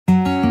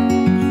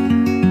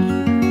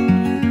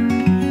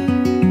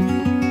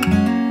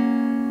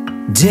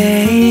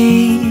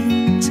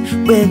Days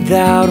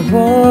without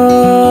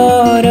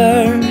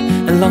water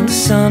along the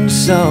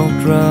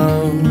sun-soaked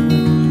road.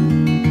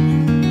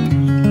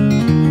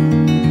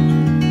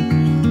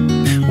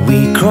 We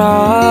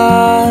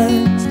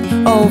crossed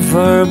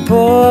over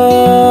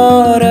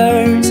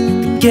borders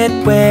to get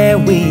where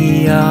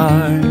we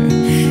are,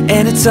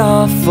 and it's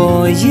all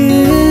for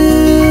you.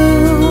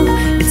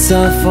 It's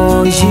all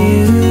for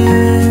you.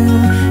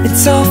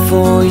 It's all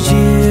for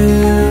you.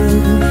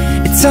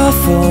 It's all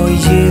for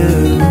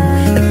you.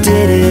 I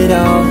did it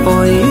all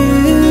for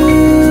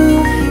you.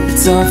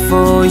 It's all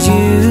for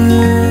you.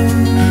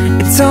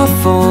 It's all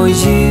for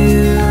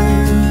you.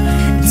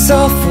 It's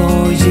all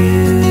for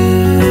you.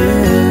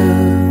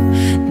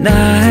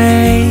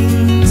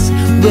 Nights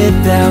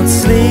without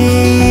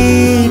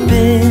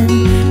sleeping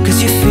 'cause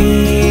you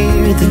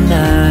fear the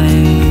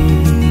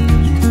night,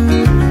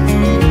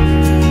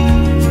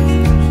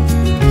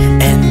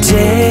 and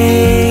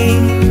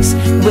days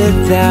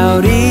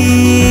without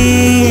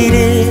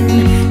eating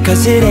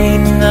 'cause it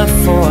ain't enough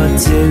for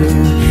two,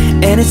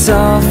 and it's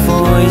all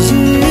for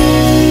you.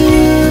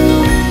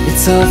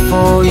 It's all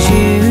for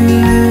you.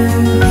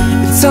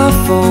 It's all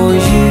for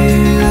you.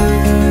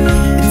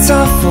 It's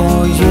all for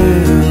you.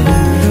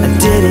 I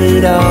did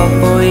it all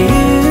for you.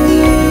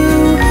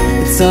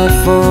 It's all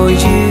for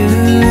you.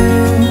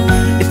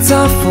 It's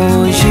all for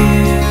you.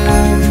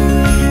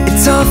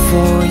 It's all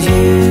for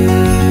you.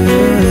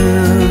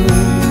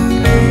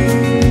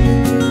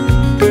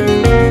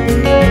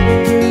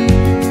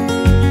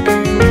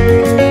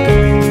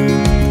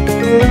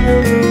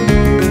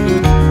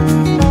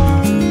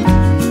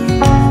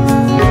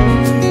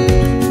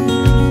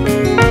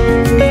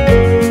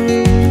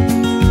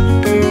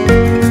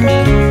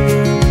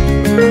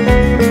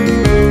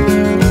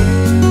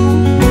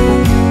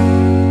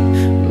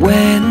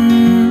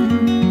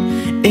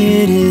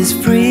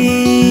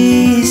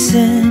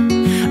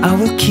 I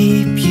will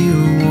keep you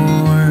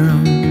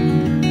warm.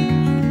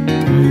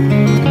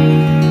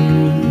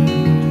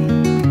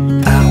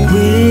 I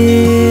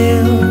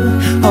will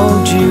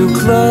hold you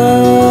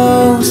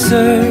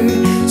closer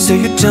so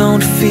you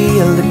don't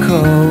feel the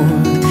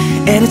cold,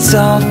 and it's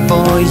all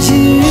for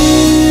you.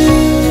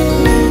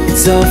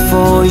 It's all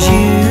for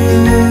you.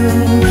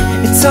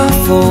 It's all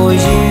for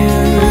you.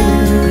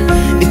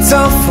 It's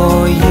all for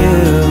you.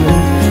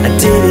 I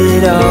did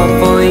it all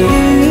for you.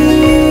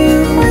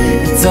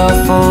 It's all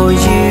for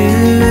you.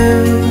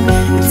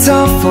 It's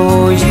all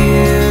for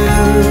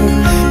you.